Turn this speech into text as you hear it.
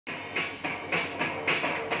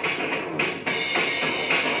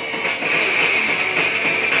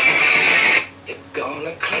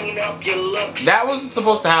That wasn't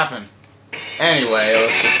supposed to happen. Anyway,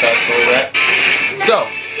 let's just fast forward that. So,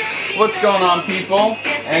 what's going on, people?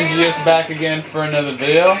 NGS back again for another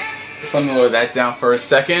video. Just let me lower that down for a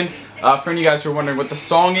second. For any of you guys who are wondering what the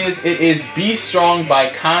song is, it is Be Strong by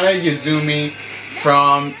Kana Yazumi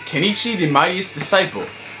from Kenichi the Mightiest Disciple.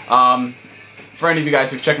 For any of you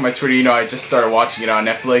guys who've checked my Twitter, you know I just started watching it on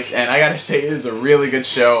Netflix, and I gotta say it is a really good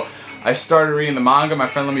show. I started reading the manga, my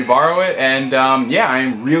friend let me borrow it, and yeah,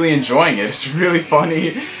 I'm really enjoying it. It's really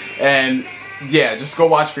funny, and yeah, just go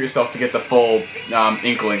watch for yourself to get the full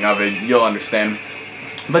inkling of it. You'll understand.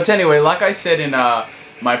 But anyway, like I said in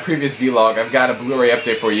my previous vlog, I've got a Blu-ray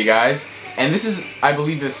update for you guys, and this is, I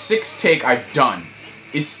believe, the 6th take I've done.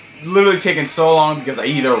 It's literally taken so long because I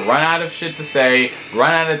either run out of shit to say,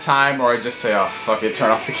 run out of time, or I just say, oh fuck it,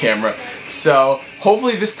 turn off the camera. So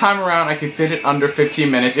hopefully this time around I can fit it under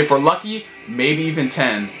 15 minutes. If we're lucky, maybe even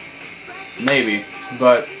 10. Maybe.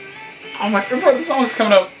 But, oh, my favorite part of the song is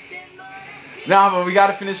coming up. Nah, but we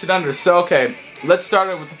gotta finish it under. So okay, let's start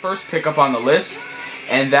it with the first pickup on the list,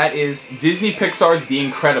 and that is Disney Pixar's The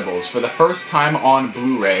Incredibles for the first time on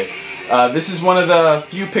Blu-ray. This is one of the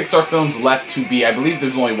few Pixar films left to be, I believe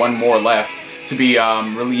there's only one more left, to be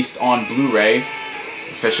released on Blu-ray.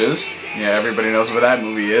 Fishes. Yeah, everybody knows what that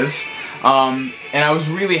movie is. And I was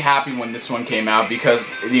really happy when this one came out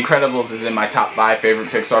because The Incredibles is in my top 5 favorite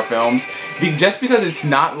Pixar films. Just because it's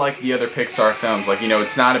not like the other Pixar films. Like, you know,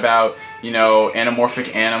 it's not about, you know,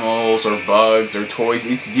 anamorphic animals or bugs or toys.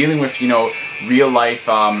 It's dealing with, you know, real life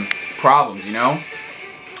problems, you know?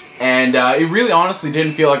 And it really honestly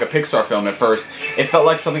didn't feel like a Pixar film at first. It felt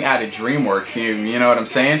like something out of DreamWorks, you know what I'm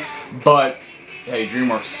saying? But, hey,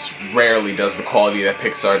 DreamWorks rarely does the quality that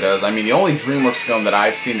Pixar does. I mean, the only DreamWorks film that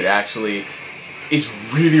I've seen that actually is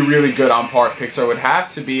really, really good on par with Pixar would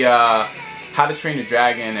have to be How to Train Your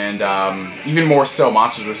Dragon and even more so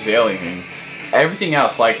Monsters vs. Alien. Everything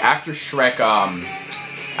else, like after Shrek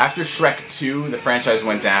 2, the franchise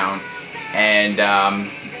went down, and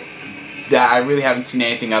I really haven't seen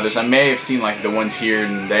anything others. I may have seen like the ones here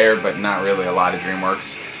and there, but not really a lot of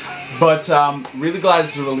DreamWorks. But really glad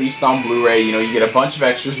this is released on Blu-ray. You know, you get a bunch of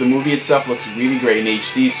extras. The movie itself looks really great in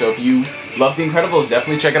HD, so if you love The Incredibles,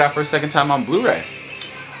 definitely check it out for a second time on Blu-ray.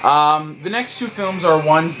 The next two films are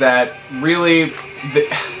ones that really,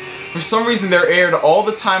 for some reason, they're aired all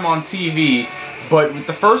the time on TV, but with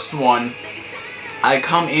the first one, I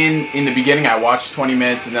come in the beginning, I watch 20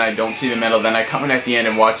 minutes, and then I don't see the middle, then I come in at the end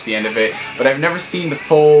and watch the end of it, but I've never seen the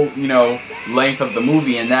full, you know, length of the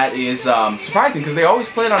movie, and that is surprising, because they always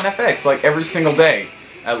play it on FX, like every single day,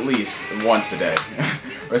 at least once a day,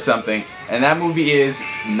 or something. And that movie is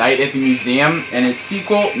Night at the Museum, and its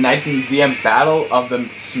sequel, Night at the Museum Battle of the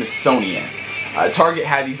Smithsonian. Target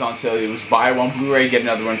had these on sale. It was buy one Blu-ray, get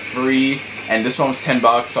another one free, and this one was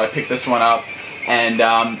 $10, so I picked this one up. And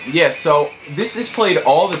yeah, so this is played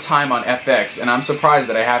all the time on FX, and I'm surprised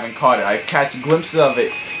that I haven't caught it. I catch glimpses of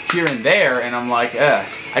it here and there, and I'm like,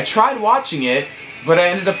 I tried watching it, but I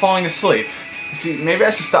ended up falling asleep. See, maybe I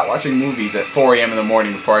should stop watching movies at 4 AM in the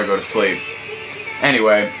morning before I go to sleep.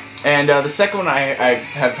 Anyway, and the second one, I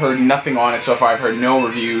have heard nothing on it so far. I've heard no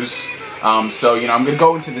reviews. So, you know, I'm going to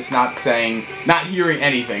go into this not hearing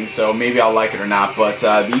anything, so maybe I'll like it or not, but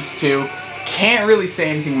these two, can't really say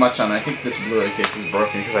anything much on it. I think this Blu-ray case is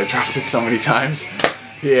broken because I dropped it so many times.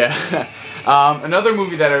 Yeah. Another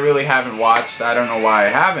movie that I really haven't watched, I don't know why I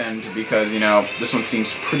haven't, because, you know, this one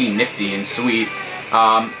seems pretty nifty and sweet,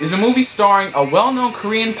 is a movie starring a well-known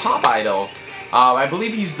Korean pop idol. I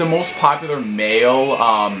believe he's the most popular male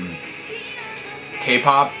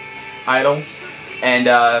K-pop idol,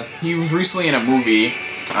 and he was recently in a movie,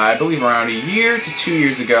 I believe around a year to 2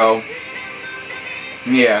 years ago.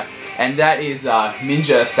 Yeah. And that is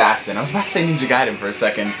Ninja Assassin. I was about to say Ninja Gaiden for a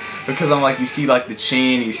second, because I'm like, you see like the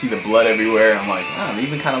chain, you see the blood everywhere, and I'm like, oh, they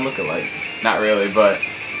even kind of look alike. Not really, but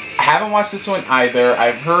I haven't watched this one either.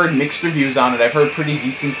 I've heard mixed reviews on it. I've heard pretty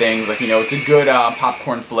decent things. Like, you know, it's a good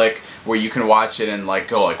popcorn flick where you can watch it and like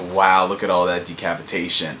go like, wow, look at all that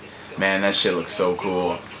decapitation. Man, that shit looks so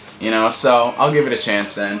cool. You know, so I'll give it a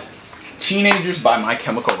chance. And Teenagers by My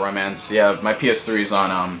Chemical Romance. Yeah, my PS3 is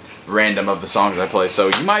on random of the songs I play, so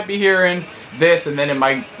you might be hearing this, and then it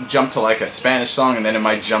might jump to like a Spanish song, and then it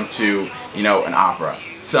might jump to, you know, an opera.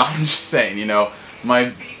 So I'm just saying, you know,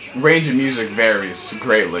 my range of music varies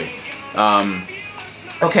greatly.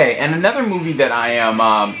 Okay, and another movie that I am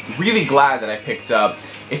really glad that I picked up,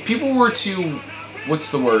 if people were to,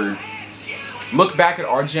 what's the word, look back at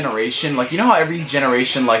our generation, like, you know how every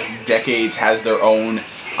generation, like, decades has their own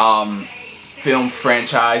film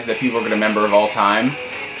franchise that people are going to remember of all time?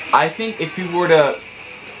 I think if people were to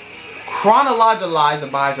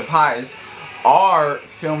chronologize our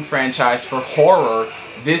film franchise for horror,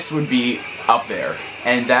 this would be up there,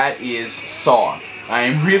 and that is Saw. I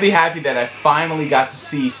am really happy that I finally got to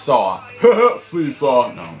see Saw. See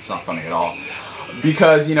Saw. No, it's not funny at all.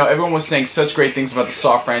 Because, you know, everyone was saying such great things about the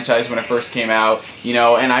Saw franchise when it first came out, you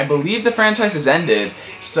know, and I believe the franchise has ended.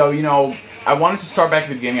 So, you know, I wanted to start back at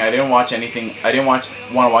the beginning. I didn't watch anything. I didn't want to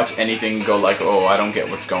watch anything and go like, oh, I don't get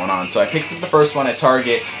what's going on. So I picked up the first one at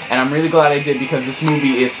Target, and I'm really glad I did because this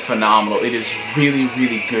movie is phenomenal. It is really,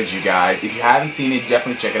 really good, you guys. If you haven't seen it,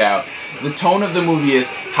 definitely check it out. The tone of the movie is,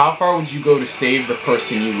 how far would you go to save the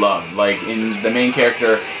person you love? Like, in the main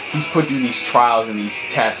character, he's put through these trials and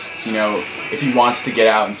these tests, you know, if he wants to get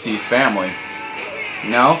out and see his family, you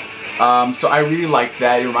know? So I really liked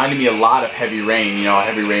that. It reminded me a lot of Heavy Rain, you know,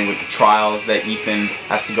 Heavy Rain with the trials that Ethan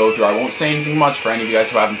has to go through. I won't say anything much for any of you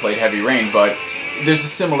guys who haven't played Heavy Rain, but there's a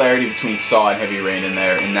similarity between Saw and Heavy Rain in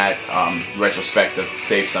there, in that retrospective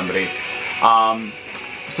Save Somebody.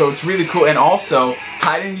 So it's really cool, and also,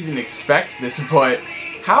 I didn't even expect this, but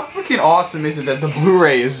how freaking awesome is it that the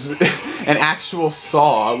Blu-ray is an actual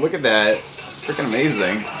Saw? Look at that. Freaking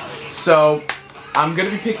amazing. So, I'm going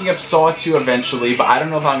to be picking up Saw 2 eventually, but I don't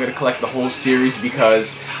know if I'm going to collect the whole series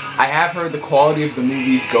because I have heard the quality of the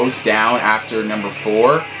movies goes down after number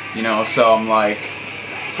 4, you know, so I'm like,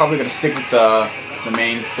 probably going to stick with the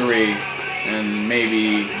main 3 and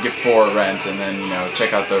maybe give 4 a rent and then, you know,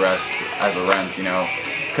 check out the rest as a rent, you know.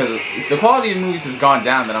 Because if the quality of the movies has gone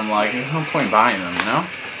down, then I'm like, there's no point buying them, you know?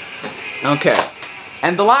 Okay.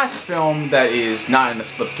 And the last film that is not in the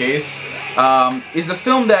slipcase is a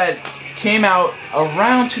film that came out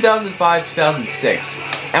around 2005, 2006.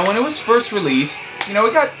 And when it was first released, you know,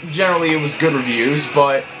 it was good reviews,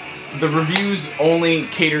 but the reviews only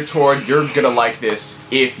cater toward, you're gonna like this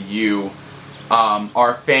if you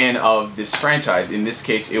are a fan of this franchise. In this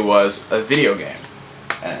case, it was a video game.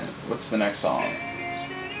 And what's the next song?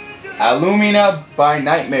 Illumina by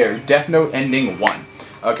Nightmare, Death Note Ending 1.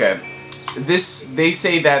 Okay, they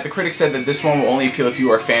say that, the critics said that this one will only appeal if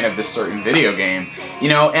you are a fan of this certain video game. You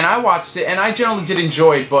know, and I watched it, and I generally did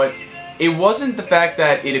enjoy it, but it wasn't the fact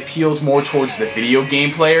that it appealed more towards the video game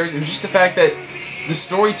players, it was just the fact that the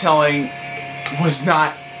storytelling was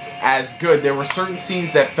not as good. There were certain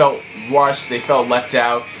scenes that felt rushed, they felt left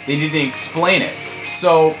out, they didn't explain it.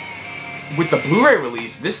 So, with the Blu-ray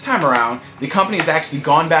release, this time around, the company has actually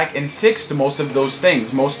gone back and fixed most of those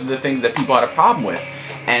things, most of the things that people had a problem with.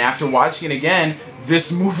 And after watching it again,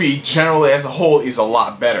 this movie, generally as a whole, is a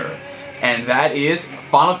lot better. And that is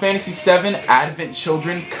Final Fantasy VII Advent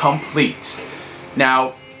Children Complete.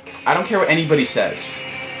 Now, I don't care what anybody says.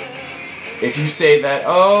 If you say that,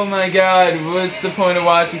 oh my god, what's the point of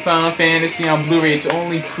watching Final Fantasy on Blu-ray? It's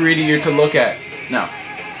only prettier to look at. No.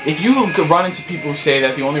 If you run into people who say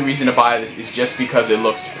that the only reason to buy this is just because it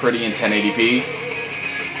looks pretty in 1080p,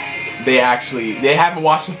 they haven't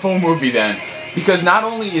watched the full movie then. Because not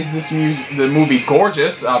only is the movie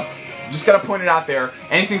gorgeous, just gotta point it out there,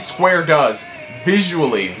 anything Square does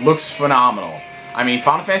visually looks phenomenal. I mean,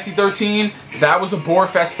 Final Fantasy 13, that was a bore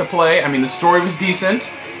fest to play. I mean, the story was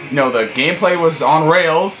decent, you know, the gameplay was on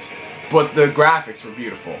rails, but the graphics were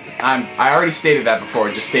beautiful. I already stated that before,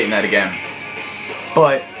 just stating that again.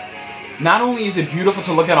 But not only is it beautiful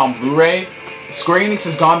to look at on Blu-ray, Square Enix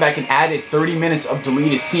has gone back and added 30 minutes of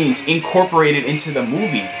deleted scenes incorporated into the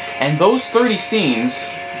movie. And those 30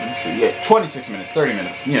 scenes, let's see, yeah, 26 minutes, 30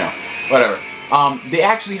 minutes, you know, whatever. They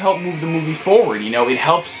actually help move the movie forward, you know, it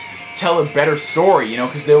helps tell a better story, you know,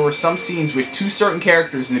 because there were some scenes with 2 certain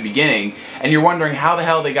characters in the beginning, and you're wondering how the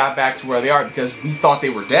hell they got back to where they are because we thought they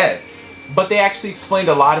were dead. But they actually explained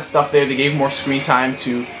a lot of stuff there. They gave more screen time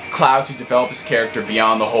to Cloud to develop his character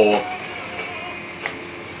beyond the whole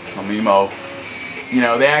Mimo. You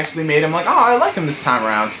know, they actually made him like, oh, I like him this time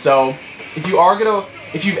around. So, if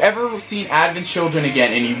you've ever seen Advent Children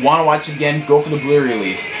again and you want to watch it again, go for the Blu-ray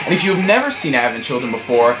release. And if you've never seen Advent Children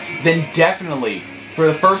before, then definitely, for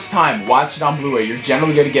the first time, watch it on Blu-ray. You're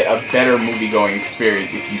generally going to get a better movie-going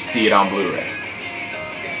experience if you see it on Blu-ray.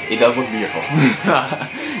 It does look beautiful.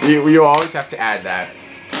 you always have to add that.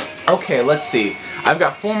 Okay, let's see. I've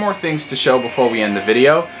got 4 more things to show before we end the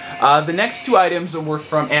video. The next 2 items were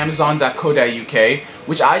from Amazon.co.uk,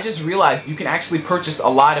 which I just realized you can actually purchase a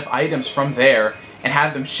lot of items from there and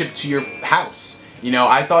have them shipped to your house. You know,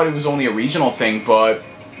 I thought it was only a regional thing, but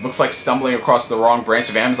looks like stumbling across the wrong branch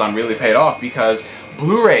of Amazon really paid off because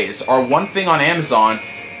Blu-rays are one thing on Amazon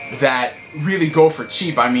that really go for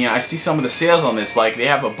cheap. I mean, I see some of the sales on this, like they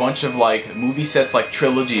have a bunch of like movie sets, like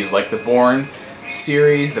trilogies, like the Bourne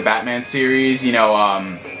series, the Batman series, you know,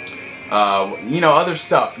 other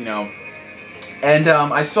stuff, you know, And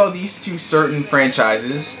I saw these two certain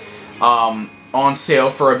franchises on sale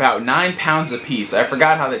for about £9 a piece. I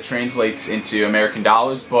forgot how that translates into American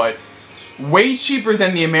dollars, but way cheaper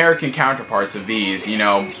than the American counterparts of these, you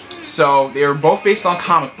know. So they were both based on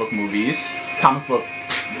comic book movies.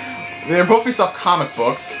 They're both based off comic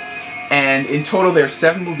books, and in total there are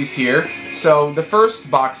 7 movies here. So the first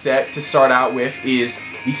box set to start out with is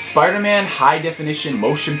the Spider-Man High Definition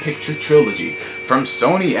Motion Picture Trilogy from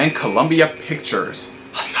Sony and Columbia Pictures.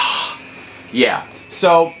 Huzzah! Yeah,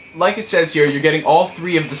 so like it says here, you're getting all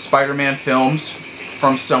 3 of the Spider-Man films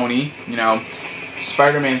from Sony. You know,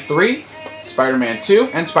 Spider-Man 3, Spider-Man 2,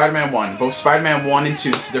 and Spider-Man 1. Both Spider-Man 1 and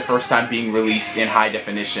 2, this is their first time being released in high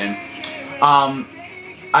definition.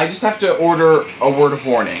 I just have to order a word of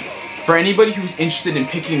warning. For anybody who's interested in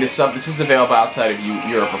picking this up, this is available outside of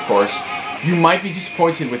Europe, of course. You might be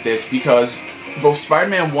disappointed with this because both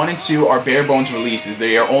Spider-Man 1 and 2 are bare bones releases.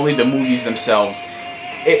 They are only the movies themselves.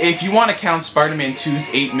 If you want to count Spider-Man 2's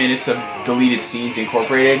 8 minutes of deleted scenes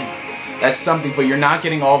incorporated, that's something, but you're not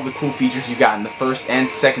getting all of the cool features you got in the first and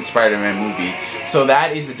second Spider-Man movie. So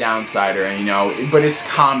that is a downsider, you know, but it's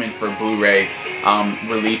common for Blu-ray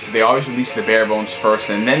releases. They always release the bare bones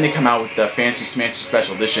first, and then they come out with the fancy smashy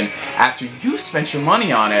special edition after you spent your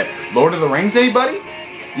money on it. Lord of the Rings, anybody?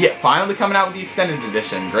 Yeah, finally coming out with the extended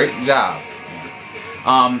edition. Great job.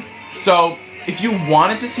 So if you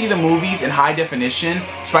wanted to see the movies in high definition,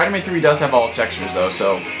 Spider-Man 3 does have all its extras though,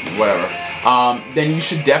 so whatever. Then you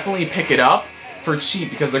should definitely pick it up for cheap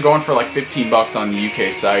because they're going for like 15 bucks on the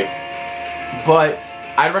UK site. But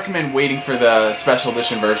I'd recommend waiting for the special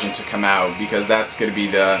edition version to come out because that's going to be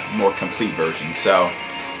the more complete version. So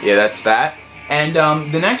yeah, that's that. And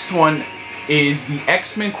the next one is the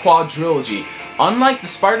X-Men Quadrilogy. Unlike the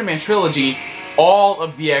Spider-Man trilogy, all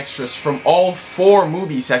of the extras from all 4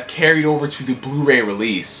 movies have carried over to the Blu-ray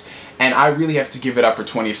release. And I really have to give it up for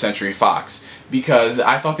 20th Century Fox because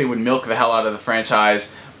I thought they would milk the hell out of the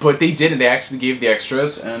franchise, but they didn't. They actually gave the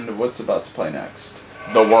extras. And what's about to play next?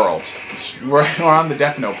 The World. We're on the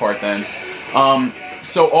Death Note part then.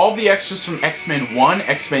 So all the extras from X-Men 1,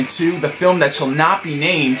 X-Men 2, the film that shall not be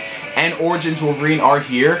named, and Origins Wolverine are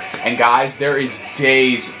here. And guys, there is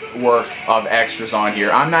days worth of extras on here.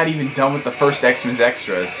 I'm not even done with the first X-Men's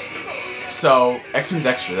extras. So, X-Men's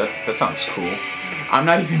extra, that sounds cool. I'm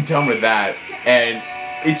not even done with that. And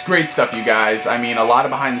it's great stuff, you guys. I mean, a lot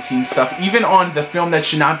of behind-the-scenes stuff. Even on the film that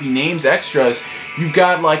should not be named extras, you've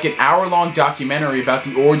got like an hour-long documentary about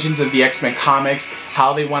the origins of the X-Men comics,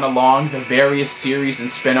 how they went along, the various series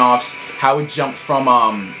and spin-offs, how it jumped from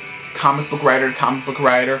comic book writer to comic book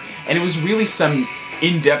writer, and it was really some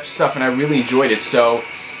in-depth stuff, and I really enjoyed it. So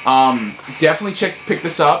definitely pick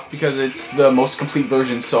this up because it's the most complete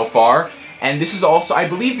version so far. And this is also, I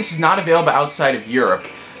believe this is not available outside of Europe,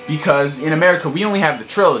 because in America we only have the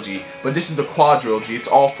trilogy, but this is the quadrilogy. It's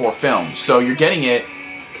all 4 films, so you're getting it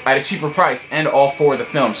at a cheaper price and all 4 of the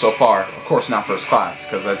films so far. Of course not First Class,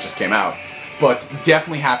 because that just came out, but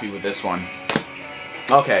definitely happy with this one.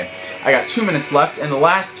 Okay, I got 2 minutes left, and the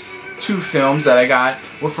last 2 films that I got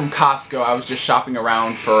were from Costco. I was just shopping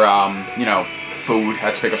around for, you know, food.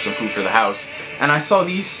 Had to pick up some food for the house, and I saw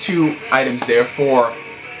these 2 items there for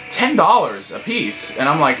 $10 a piece, and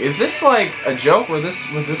I'm like, is this like a joke, or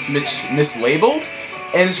was this mislabeled?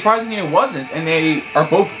 And surprisingly it wasn't, and they are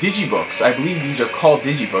both digibooks. I believe these are called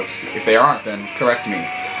digibooks. If they aren't, then correct me.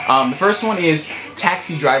 The first one is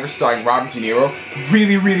Taxi Driver starring Robert De Niro.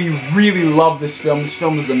 Really, really, really love this film. This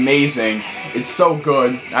film is amazing. It's so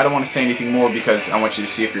good. I don't want to say anything more because I want you to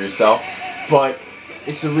see it for yourself, but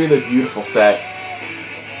it's a really beautiful set.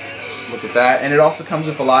 Just look at that. And it also comes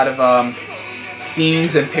with a lot of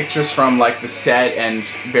scenes and pictures from like the set and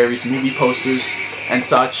various movie posters and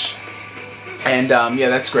such. And yeah,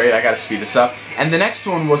 that's great. I gotta speed this up. And the next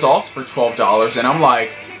one was also for $12, and I'm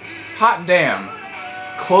like, hot damn.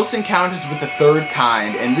 Close Encounters with the Third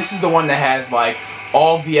Kind, and this is the one that has like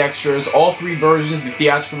all of the extras, all 3 versions, the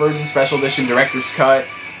theatrical version, special edition, director's cut,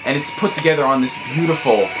 and it's put together on this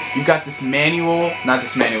beautiful, you've got this manual, not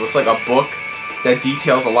this manual, it's like a book that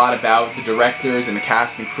details a lot about the directors and the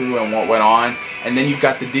cast and crew and what went on. And then you've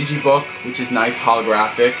got the digibook, which is nice,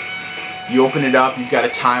 holographic. You open it up, you've got a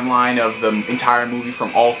timeline of the entire movie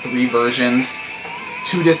from all 3 versions.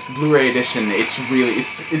 2-disc Blu-ray edition. It's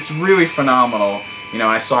really phenomenal. You know,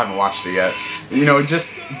 I still haven't watched it yet. You know,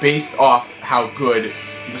 just based off how good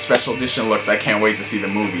the special edition looks, I can't wait to see the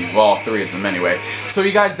movie. Well, all 3 of them anyway. So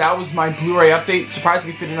you guys, that was my Blu-ray update.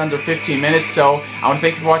 Surprisingly fit in under 15 minutes, so I want to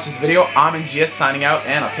thank you for watching this video. I'm NGS signing out,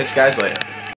 and I'll catch you guys later.